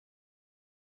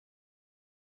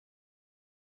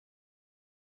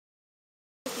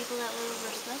people that were over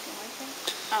smoking, weren't they?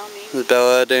 Oh, maybe. This is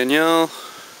Bella, Danielle,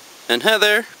 and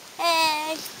Heather.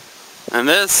 Hey! And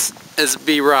this is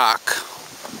B-Rock.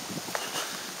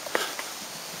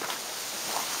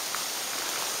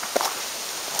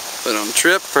 But on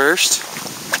trip first,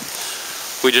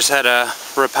 we just had a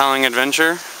repelling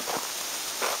adventure.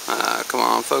 Come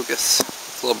on, focus.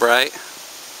 It's a little bright.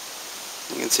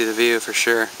 You can see the view for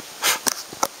sure.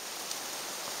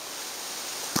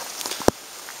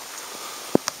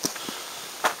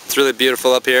 It's really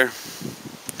beautiful up here.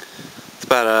 It's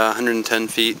about 110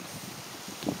 feet,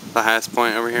 the highest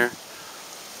point over here.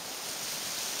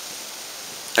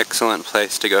 Excellent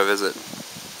place to go visit.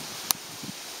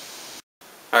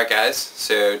 Alright guys,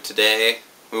 so today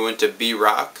we went to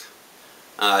B-Rock,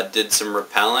 did some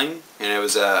rappelling, and it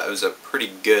was a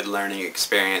pretty good learning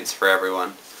experience for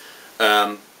everyone.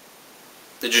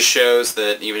 It just shows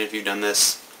that even if you've done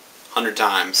this 100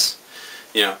 times,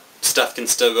 you know, stuff can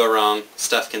still go wrong,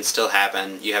 stuff can still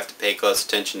happen. You have to pay close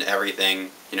attention to everything,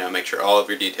 you know, make sure all of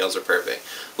your details are perfect.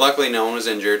 Luckily no one was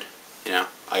injured, you know,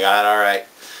 I got it alright.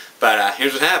 But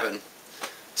here's what happened.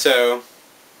 So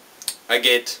I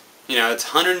get, you know, it's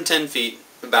 110 feet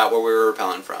about where we were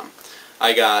rappelling from.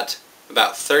 I got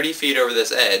about 30 feet over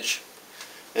this edge,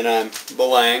 and I'm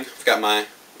belaying. I've got my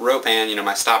rope hand, you know,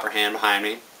 my stopper hand behind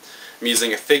me. I'm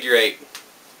using a figure 8,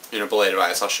 you know, belay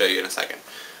device. I'll show you in a second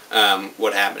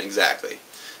what happened exactly.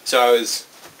 So I was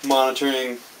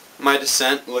monitoring my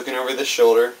descent, looking over the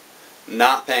shoulder,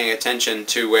 not paying attention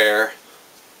to where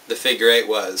the figure 8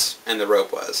 was and the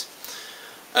rope was.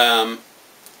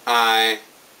 I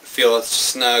feel a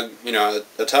snug, you know,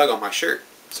 a tug on my shirt.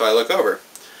 So I look over.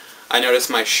 I notice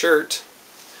my shirt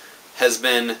has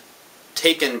been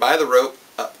taken by the rope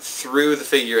up through the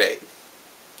figure 8.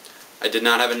 I did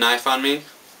not have a knife on me.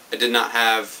 I did not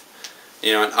have,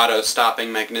 you know, an auto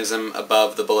stopping mechanism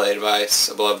above the belay device,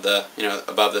 above the, you know,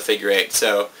 above the figure 8.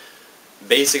 So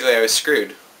basically I was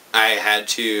screwed. I had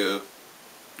to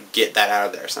get that out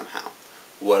of there somehow.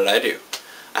 What did I do?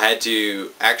 I had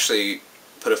to actually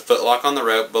put a foot lock on the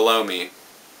rope below me,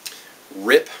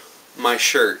 rip my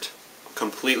shirt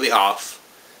completely off,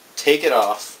 take it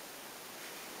off,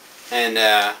 and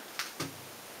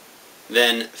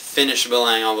then finish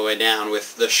belaying all the way down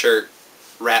with the shirt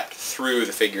wrapped through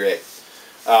the figure 8.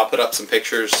 I'll put up some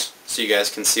pictures so you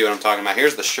guys can see what I'm talking about.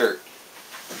 Here's the shirt.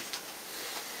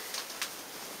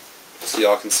 So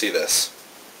y'all can see this.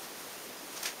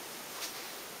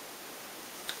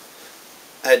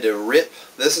 I had to rip,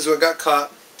 this is what got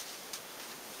caught.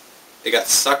 It got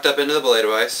sucked up into the belay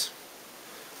device.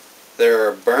 There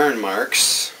are burn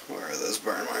marks. Where are those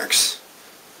burn marks?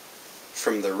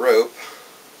 From the rope.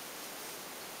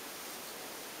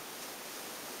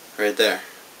 Right there.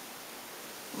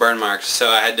 Burn marks. So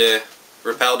I had to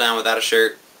rappel down without a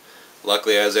shirt.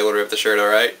 Luckily I was able to rip the shirt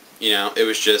alright. You know, it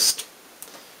was just,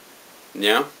 you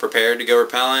know, prepared to go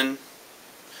rappelling.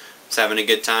 Was having a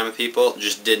good time with people,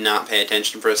 just did not pay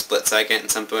attention for a split second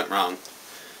and something went wrong.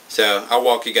 So I'll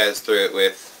walk you guys through it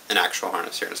with an actual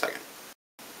harness here in a second.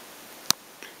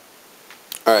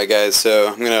 Alright guys, so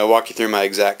I'm going to walk you through my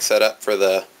exact setup for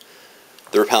the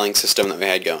rappelling system that we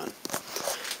had going.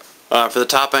 For the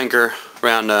top anchor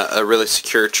around a really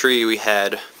secure tree, we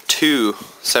had 2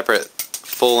 separate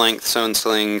full-length sewn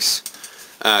slings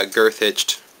girth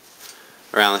hitched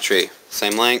around the tree.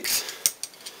 Same length.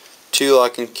 2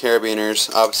 locking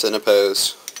carabiners, opposite and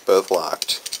opposed, both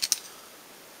locked.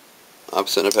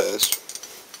 Opposite and opposed.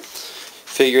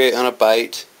 Figure 8 on a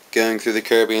bite, going through the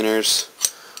carabiners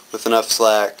with enough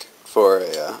slack for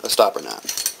a stopper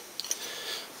knot.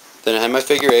 Then I had my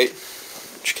figure 8,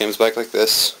 which comes back like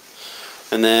this,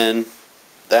 and then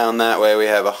down that way we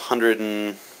have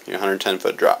 110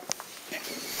 foot drop.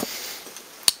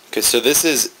 Okay, so this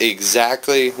is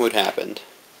exactly what happened.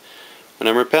 When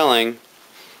I'm rappelling,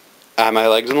 I have my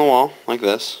legs on the wall, like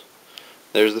this.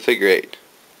 There's the figure 8.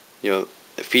 You know,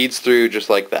 it feeds through just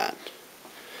like that.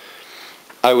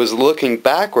 I was looking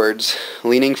backwards,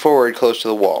 leaning forward close to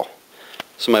the wall.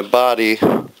 So my body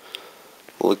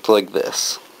looked like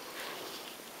this.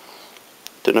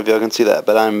 Don't know if y'all can see that,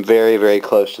 but I'm very, very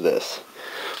close to this.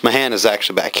 My hand is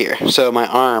actually back here. So my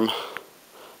arm,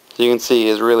 as you can see,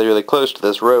 is really, really close to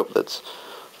this rope that's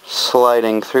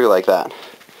sliding through like that.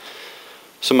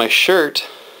 So my shirt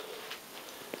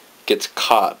gets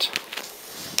caught.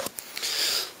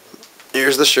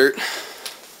 Here's the shirt.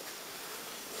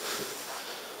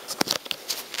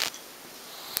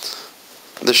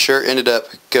 The shirt ended up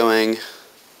getting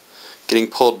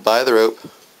pulled by the rope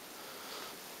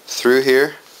through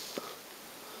here,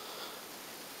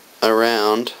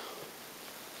 around,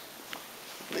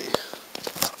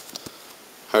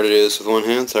 hard to do this with one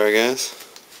hand, sorry guys.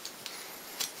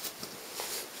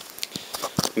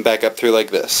 And back up through like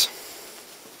this.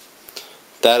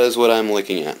 That is what I'm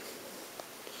looking at.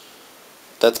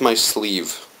 That's my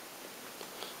sleeve.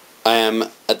 I am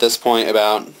at this point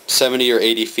about 70 or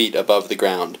 80 feet above the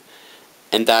ground,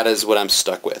 and that is what I'm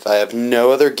stuck with. I have no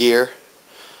other gear.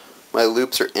 My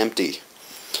loops are empty.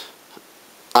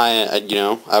 I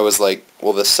was like,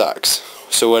 well, this sucks.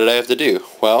 So what did I have to do?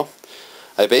 Well,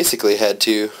 I basically had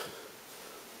to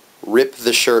rip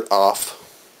the shirt off.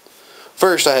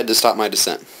 First, I had to stop my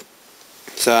descent.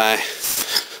 So I'll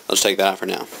just take that out for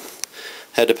now.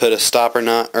 Had to put a stopper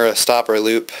knot, or a stopper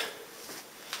loop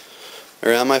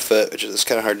around my foot, which is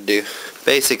kind of hard to do.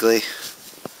 Basically,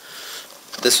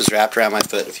 this was wrapped around my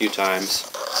foot a few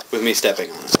times with me stepping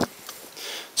on it.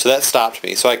 So that stopped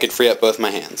me, so I could free up both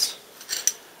my hands.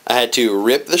 I had to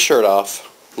rip the shirt off,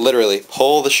 literally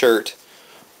pull the shirt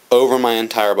over my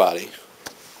entire body,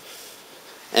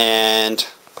 and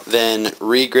then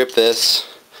re-grip this,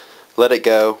 let it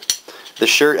go. The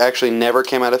shirt actually never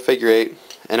came out of figure 8,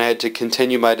 and I had to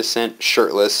continue my descent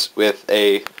shirtless with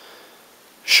a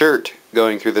shirt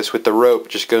going through this, with the rope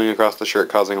just going across the shirt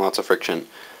causing lots of friction.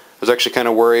 I was actually kind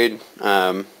of worried.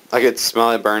 I could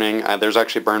smell it burning. There's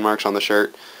actually burn marks on the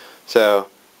shirt. So,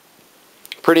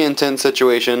 pretty intense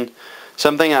situation.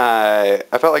 Something I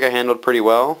felt like I handled pretty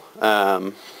well.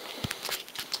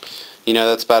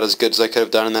 That's about as good as I could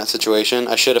have done in that situation.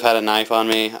 I should have had a knife on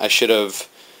me. I should have,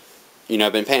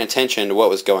 been paying attention to what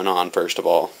was going on, first of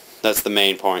all. That's the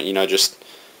main point. Just,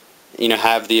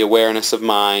 have the awareness of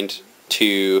mind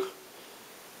to,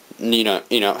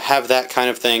 have that kind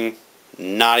of thing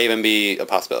not even be a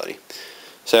possibility.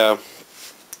 So,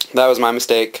 that was my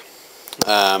mistake.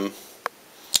 Yeah,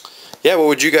 what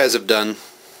would you guys have done?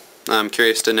 I'm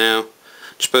curious to know.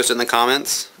 Just post it in the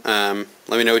comments. Let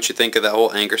me know what you think of that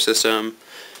whole anchor system,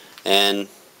 and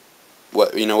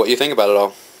what you think about it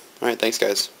all. Alright, thanks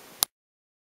guys.